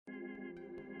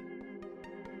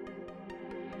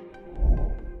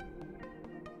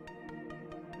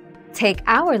Take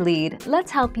our lead, let's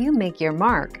help you make your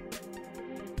mark.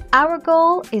 Our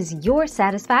goal is your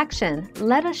satisfaction.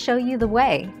 Let us show you the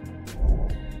way.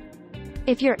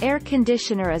 If your air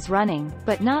conditioner is running,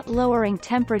 but not lowering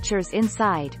temperatures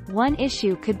inside, one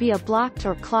issue could be a blocked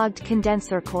or clogged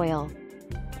condenser coil.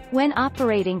 When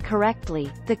operating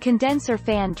correctly, the condenser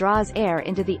fan draws air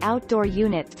into the outdoor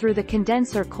unit through the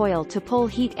condenser coil to pull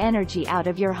heat energy out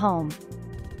of your home.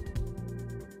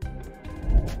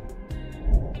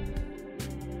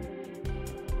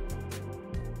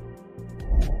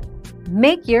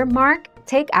 Make your mark,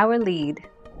 take our lead.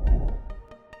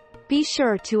 Be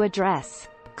sure to address.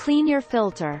 Clean your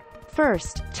filter.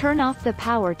 First, turn off the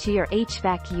power to your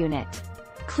HVAC unit.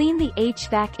 Clean the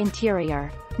HVAC interior.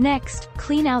 Next,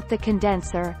 clean out the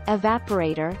condenser,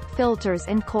 evaporator, filters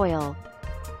and coil.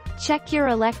 Check your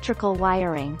electrical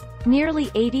wiring. Nearly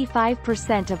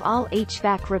 85% of all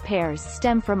HVAC repairs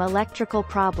stem from electrical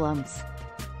problems.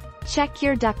 Check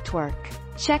your ductwork.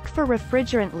 Check for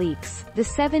refrigerant leaks, the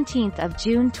 17th of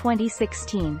June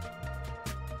 2016.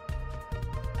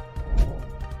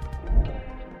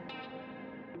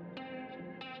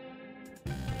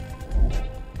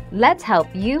 Let's help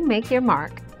you make your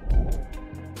mark.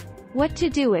 What to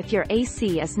do if your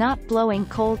AC is not blowing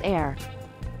cold air?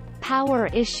 Power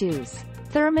issues,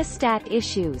 thermostat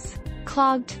issues,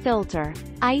 clogged filter,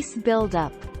 ice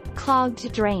buildup,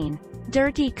 clogged drain,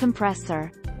 dirty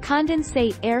compressor,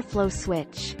 condensate airflow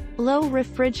switch, low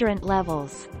refrigerant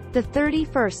levels. The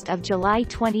 31st of July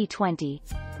 2020.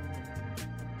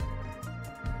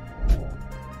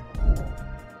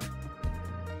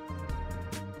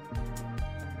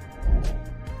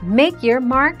 Make your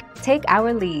mark, take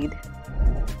our lead.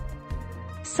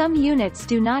 Some units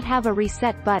do not have a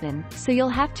reset button, so you'll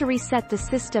have to reset the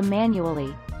system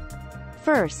manually.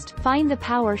 First, find the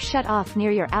power shut-off near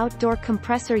your outdoor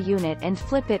compressor unit and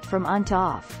flip it from on to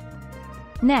off.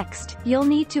 Next, you'll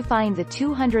need to find the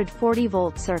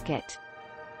 240-volt circuit.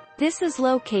 This is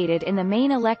located in the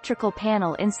main electrical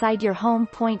panel inside your home.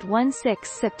 16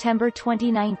 September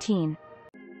 2019.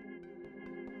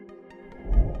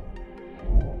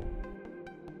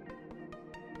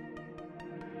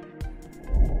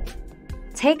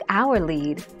 Take our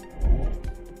lead.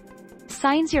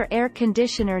 Signs your air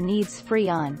conditioner needs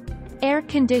Freon. Air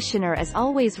conditioner is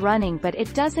always running but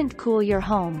it doesn't cool your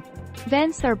home.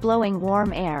 Vents are blowing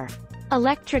warm air.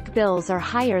 Electric bills are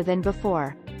higher than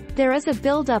before. There is a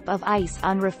buildup of ice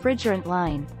on refrigerant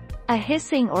line. A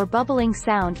hissing or bubbling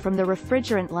sound from the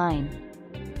refrigerant line.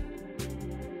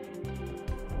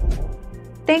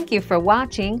 Thank you for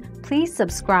watching. Please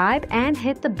subscribe and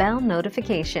hit the bell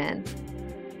notification.